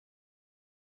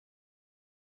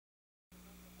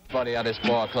Buddy at his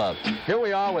ball club. Here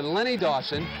we are with Lenny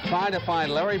Dawson trying to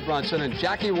find Larry Brunson, and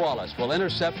Jackie Wallace will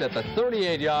intercept at the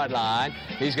 38-yard line.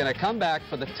 He's going to come back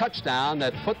for the touchdown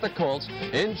that put the Colts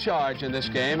in charge in this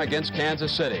game against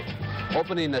Kansas City.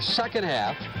 Opening the second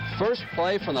half, first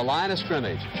play from the line of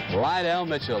scrimmage. Lydell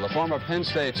Mitchell, the former Penn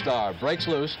State star, breaks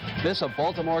loose. This a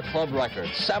Baltimore club record.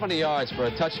 70 yards for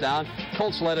a touchdown.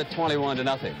 Colts led it 21-0. The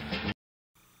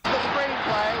screen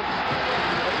play.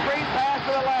 The screen pass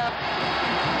to the left.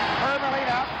 Hermeling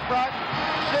out in front.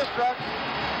 Sistra.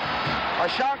 Or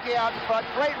Shonky out in front.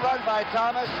 Great run by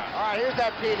Thomas. All right, here's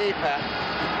that TD pass.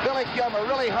 Billy Gilmer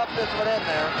really huffed this one in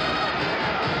there.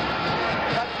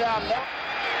 Touchdown.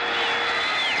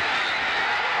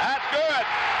 That's good.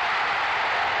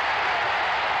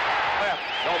 Left.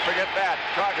 Don't forget that.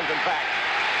 Tarkenton back.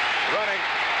 Running.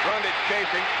 Brundage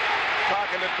chasing.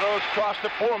 Tarkenton throws across to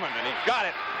Foreman, and he got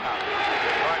it.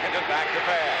 Tarkenton back to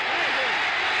pass.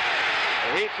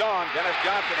 The heat's on. Dennis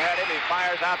Johnson had it. He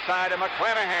fires outside to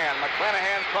McClanahan.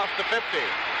 McClanahan across the 50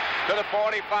 to the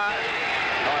 45.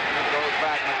 Tarkenton goes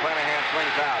back. McClanahan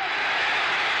swings out.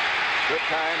 Good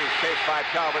time. He's chased by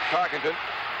Talbot. Tarkenton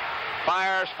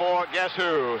fires for guess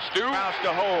who? Stu Mouse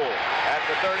to hold at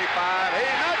the 35.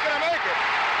 He's not going to make it.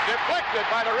 Deflected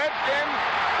by the Redskins.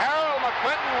 Harold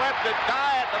McClinton lets it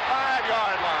die at the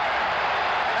 5-yard line.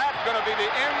 That's going to be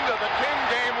the end of the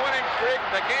 10-game winning streak.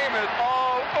 The game is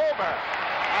all over.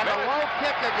 And a low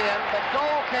kick again. The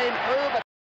goal came through, but